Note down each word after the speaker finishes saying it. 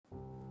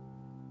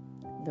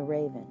The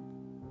Raven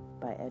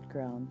by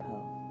Edgar Allan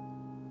Poe.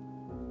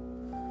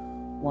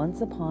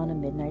 Once upon a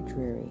midnight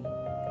dreary,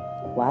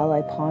 while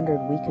I pondered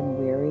weak and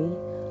weary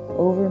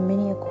over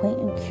many a quaint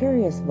and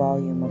curious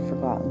volume of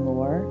forgotten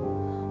lore,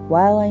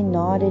 while I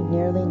nodded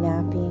nearly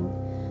napping,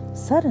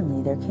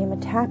 suddenly there came a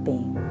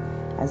tapping,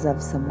 as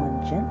of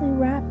someone gently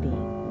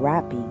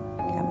rapping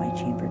at my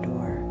chamber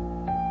door.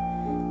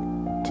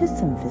 "'Tis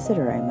some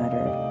visitor," I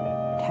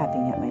muttered,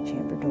 tapping at my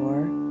chamber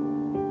door.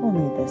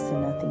 "Only this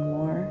and nothing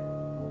more."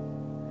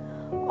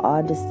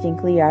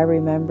 Distinctly I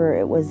remember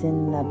it was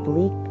in the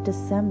bleak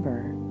December,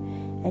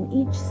 and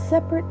each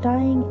separate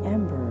dying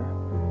ember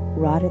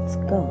wrought its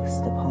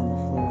ghost upon the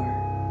floor.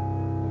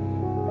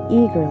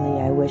 Eagerly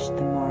I wished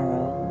the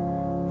morrow,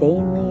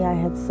 vainly I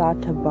had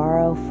sought to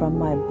borrow from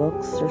my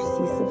books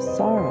surcease of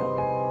sorrow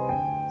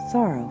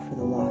for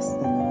the lost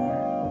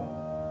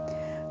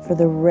Lenore, for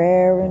the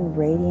rare and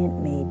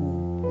radiant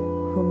maiden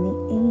whom the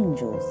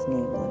angels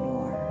name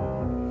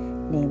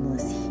Lenore,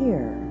 nameless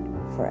here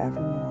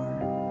forevermore.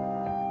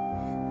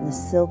 The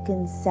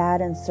silken,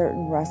 sad, and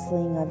certain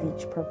rustling of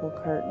each purple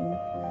curtain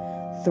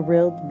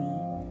thrilled me,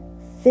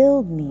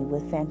 filled me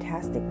with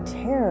fantastic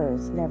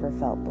terrors never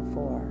felt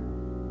before.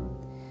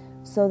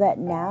 So that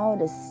now,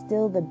 to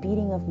still the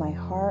beating of my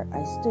heart,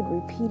 I stood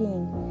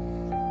repeating,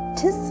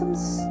 "'Tis some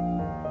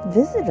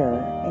visitor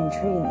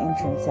entreating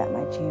entrance at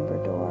my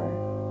chamber door.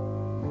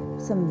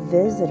 Some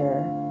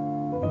visitor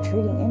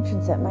entreating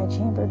entrance at my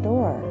chamber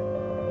door.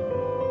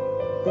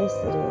 This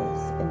it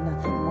is, and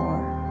nothing more."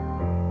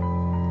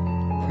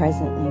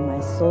 Presently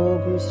my soul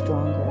grew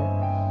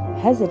stronger,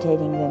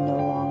 hesitating then no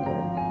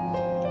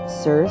longer.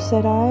 "Sir,"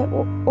 said I,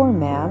 or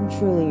 "Ma'am,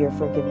 truly your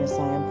forgiveness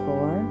I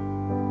implore.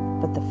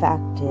 But the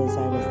fact is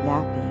I was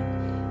napping,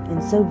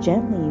 and so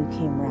gently you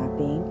came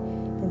rapping,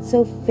 and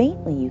so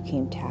faintly you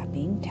came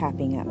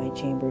tapping at my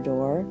chamber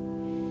door,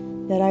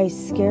 that I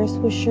scarce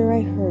was sure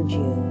I heard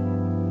you.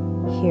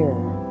 Here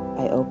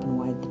I opened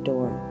wide the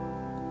door.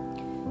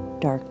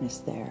 Darkness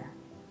there,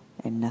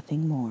 and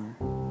nothing more."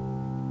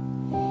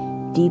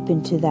 Deep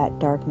into that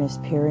darkness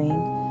peering,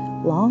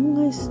 long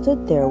I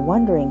stood there,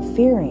 wondering,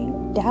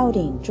 fearing,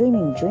 doubting,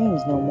 dreaming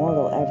dreams no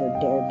mortal ever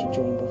dared to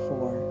dream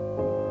before.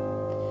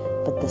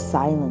 But the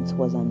silence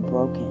was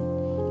unbroken,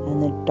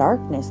 and the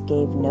darkness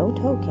gave no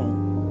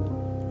token,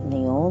 and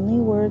the only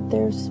word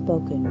there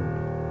spoken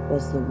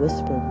was the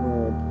whispered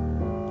word,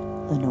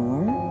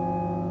 "Lenore?"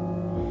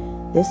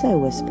 This I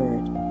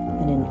whispered,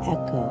 and an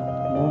echo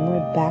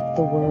murmured back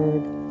the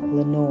word,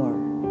 "Lenore,"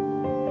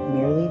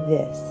 merely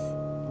this,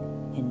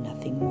 and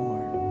nothing more.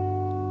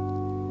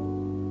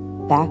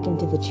 Back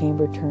into the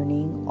chamber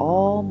turning,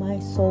 all my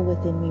soul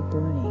within me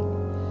burning.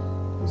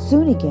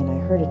 Soon again I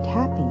heard a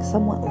tapping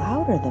somewhat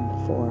louder than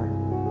before.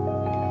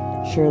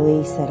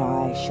 "Surely," said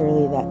I,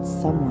 "surely that's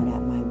someone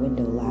at my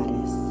window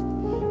lattice.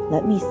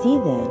 Let me see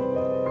then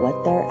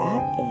what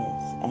thereat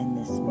is, and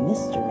this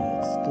mystery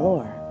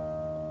explore.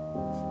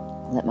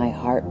 Let my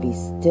heart be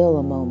still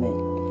a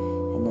moment,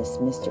 and this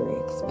mystery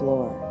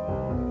explore.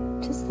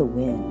 'Tis the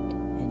wind,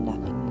 and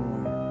nothing more."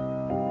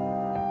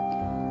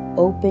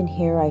 Open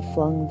here I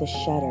flung the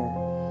shutter,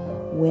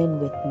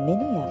 when with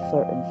many a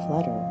flirt and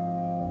flutter,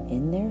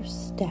 in there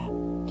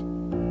stepped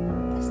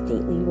a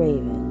stately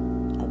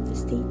raven of the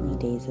stately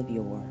days of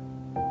yore.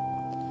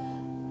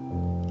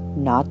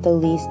 Not the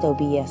least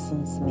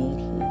obeisance made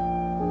he,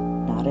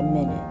 not a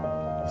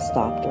minute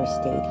stopped or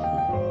stayed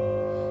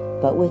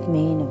he, but with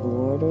mien of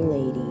lord or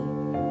lady,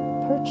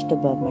 perched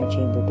above my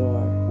chamber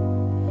door,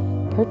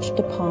 perched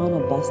upon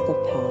a bust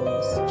of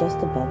Pallas just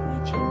above my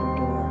chamber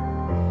door,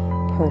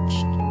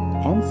 perched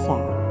and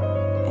sat,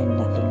 and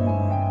nothing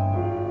more.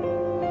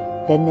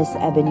 Then this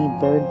ebony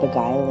bird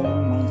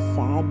beguiling my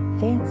sad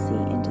fancy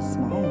into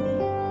smiling,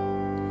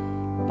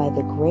 by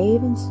the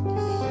grave and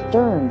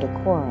stern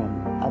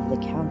decorum of the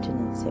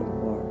countenance it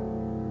wore.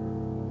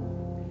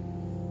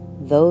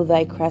 "Though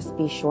thy crest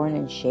be shorn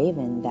and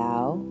shaven,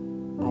 thou,"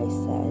 I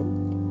said,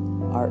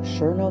 "art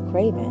sure no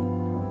craven,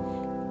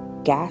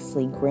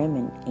 ghastly grim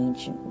and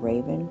ancient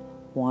raven,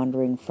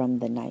 wandering from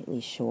the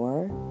nightly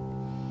shore.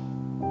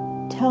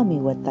 Tell me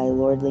what thy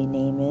lordly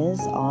name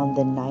is on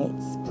the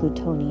night's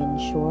Plutonian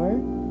shore."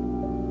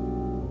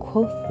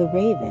 Quoth the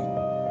raven,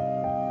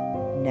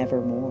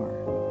 "Nevermore."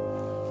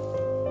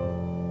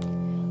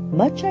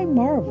 Much I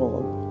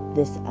marveled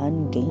this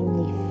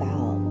ungainly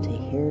fowl to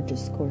hear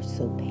discourse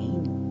so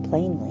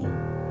plainly,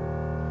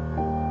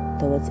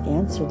 though its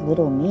answered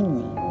little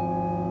meanly,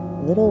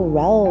 little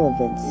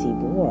relevancy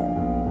bore,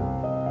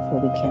 for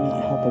we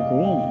cannot help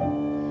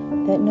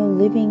agreeing that no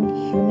living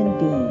human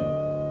being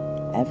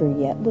ever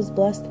yet was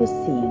blessed with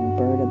seeing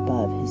bird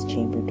above his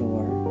chamber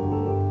door,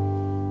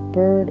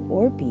 bird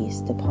or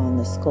beast upon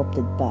the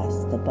sculpted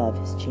bust above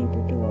his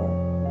chamber door,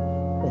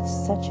 with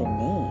such a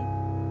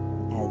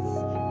name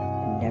as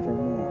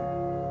Nevermore.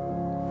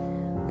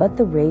 But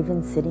the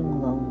raven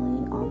sitting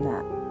lonely on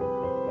that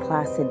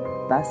placid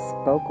bust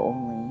spoke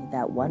only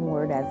that one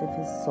word, as if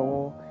his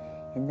soul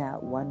in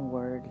that one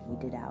word he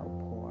did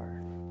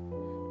outpour.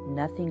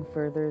 Nothing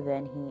further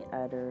than he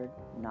uttered,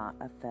 not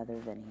a feather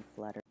than he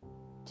fluttered.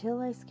 till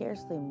I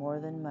scarcely more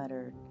than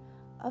muttered,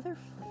 "Other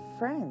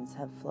friends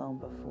have flown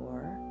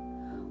before.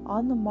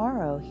 On the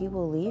morrow he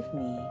will leave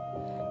me,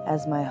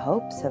 as my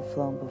hopes have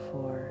flown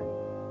before."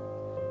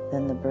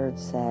 Then the bird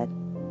said,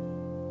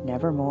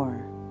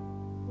 "Nevermore."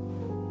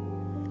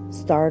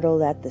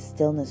 Startled at the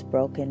stillness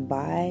broken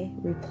by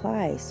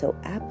reply so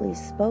aptly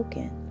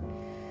spoken,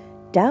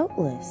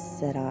 "Doubtless,"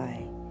 said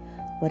I,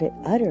 "what it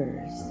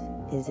utters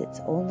is its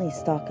only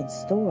stock and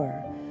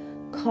store,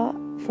 caught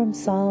from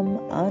some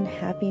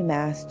unhappy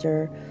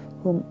master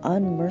whom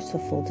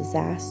unmerciful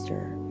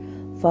disaster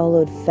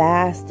followed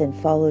fast and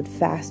followed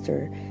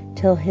faster,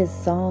 till his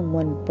song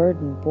one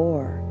burden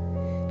bore,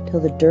 till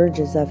the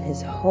dirges of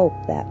his hope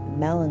that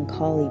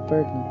melancholy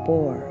burden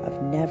bore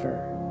of never,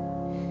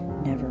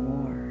 nevermore."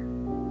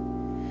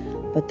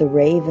 But the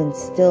raven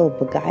still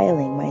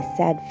beguiling my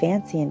sad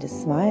fancy into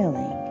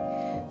smiling,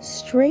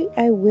 straight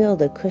I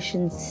wheeled a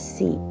cushioned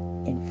seat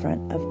in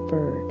front of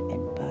bird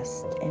and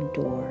bust and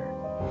door.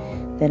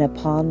 Then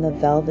upon the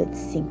velvet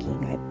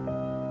sinking I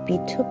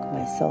betook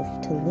myself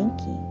to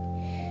linking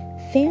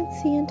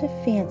fancy into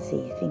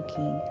fancy,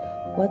 thinking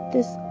what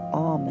this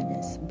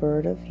ominous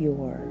bird of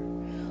yore,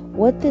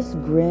 what this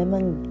grim,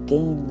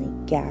 ungainly,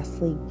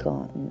 ghastly,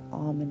 gaunt, and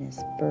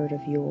ominous bird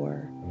of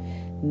yore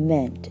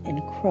meant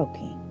in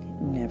croaking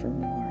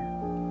nevermore.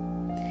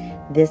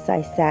 This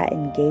I sat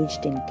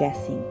engaged in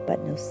guessing,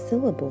 but no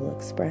syllable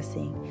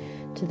expressing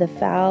to the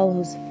fowl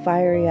whose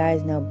fiery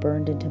eyes now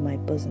burned into my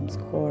bosom's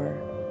core.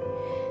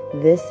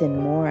 This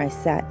and more I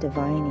sat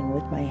divining,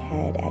 with my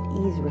head at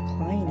ease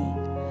reclining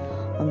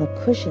on the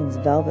cushion's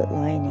velvet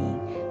lining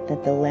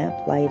that the lamp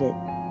lighted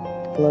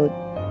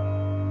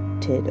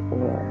gloated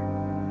o'er,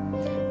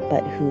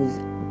 but whose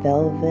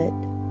velvet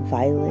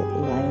violet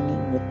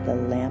lining with the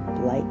lamp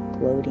light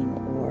gloating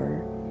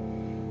o'er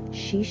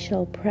she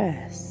shall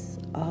press,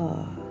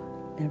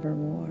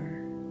 nevermore.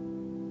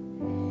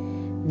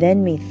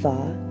 Then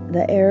methought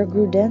the air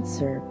grew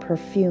denser,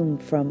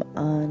 perfumed from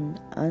an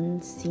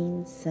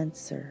unseen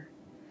censer,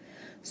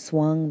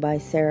 swung by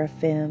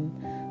seraphim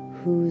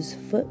whose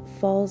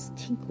footfalls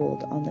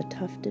tinkled on the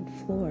tufted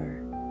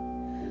floor.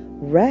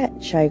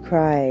 "Wretch," I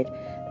cried,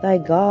 "thy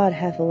God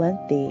hath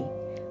lent thee,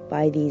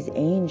 by these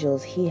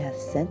angels he hath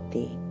sent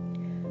thee,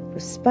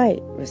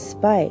 respite,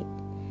 respite,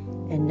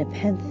 and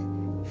nepenthe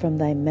from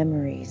thy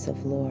memories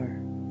of lore.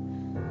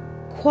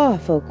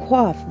 Quaff, oh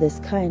quaff this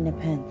kind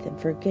nepenthe, and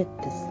forget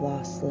this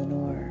lost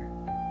Lenore."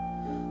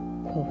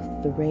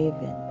 Quoth the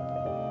raven,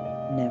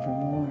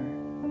 "Nevermore."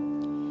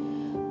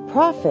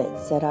 "Prophet,"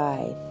 said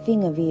I,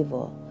 "thing of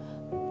evil,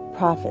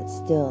 prophet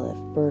still if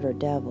bird or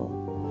devil,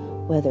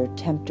 whether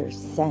tempter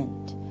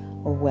sent,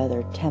 or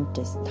whether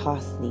tempest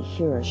tossed thee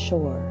here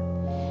ashore,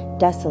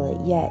 desolate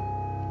yet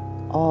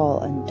all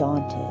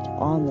undaunted,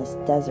 on this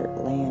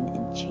desert land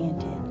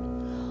enchanted,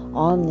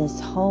 on this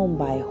home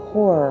by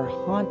horror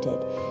haunted,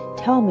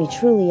 tell me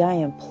truly I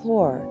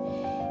implore,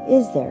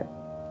 is there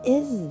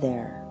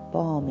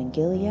balm in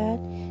Gilead?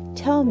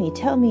 Tell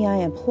me I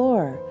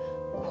implore."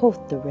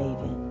 Quoth the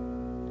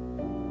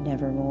raven,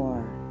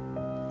 "Nevermore."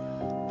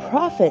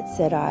 "Prophet,"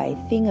 said I,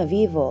 "thing of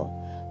evil,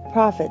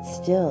 prophet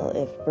still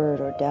if bird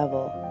or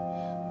devil,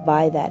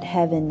 by that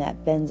heaven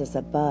that bends us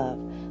above,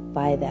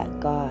 by that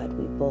God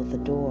we both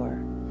adore,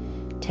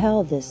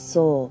 tell this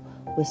soul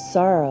with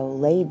sorrow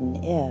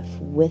laden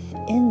if,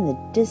 within the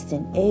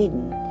distant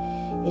Aidenn,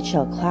 it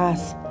shall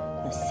clasp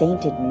a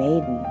sainted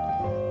maiden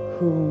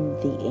whom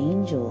the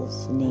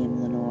angels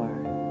name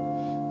Lenore,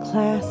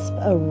 clasp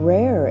a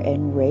rare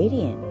and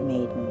radiant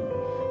maiden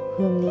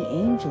whom the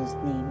angels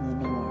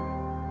name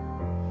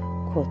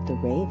Lenore." Quoth the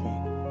raven,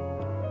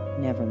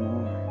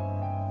 "Nevermore."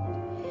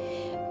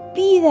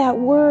 "Be that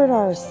word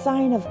our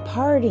sign of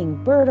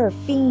parting, bird or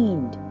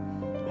fiend?"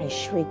 I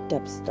shrieked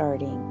up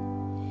starting.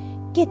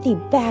 "Get thee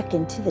back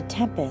into the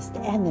tempest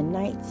and the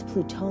night's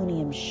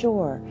plutonium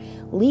shore.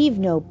 Leave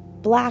no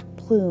black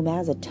plume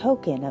as a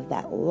token of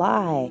that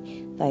lie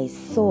thy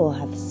soul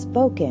hath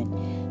spoken.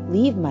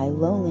 Leave my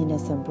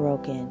loneliness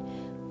unbroken.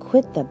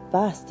 Quit the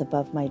bust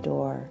above my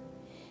door.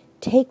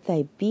 Take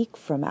thy beak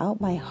from out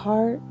my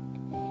heart,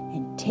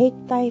 and take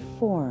thy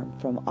form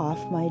from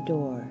off my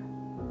door."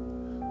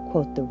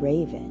 Quoth the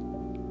raven,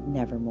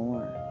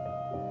 "Nevermore."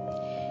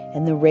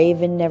 And the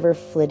raven, never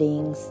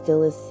flitting,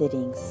 still is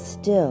sitting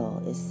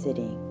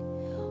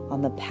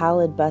on the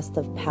pallid bust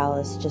of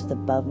Pallas just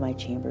above my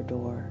chamber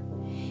door,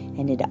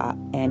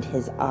 and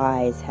his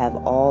eyes have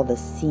all the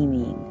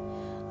seeming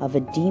of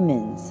a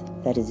demon's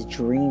that is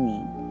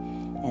dreaming,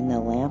 and the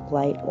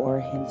lamplight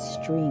o'er him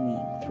streaming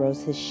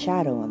throws his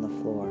shadow on the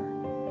floor,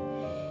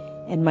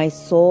 and my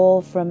soul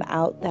from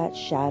out that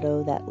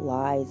shadow that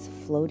lies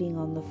floating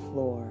on the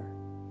floor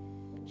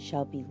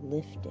shall be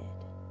lifted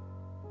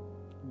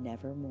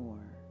nevermore.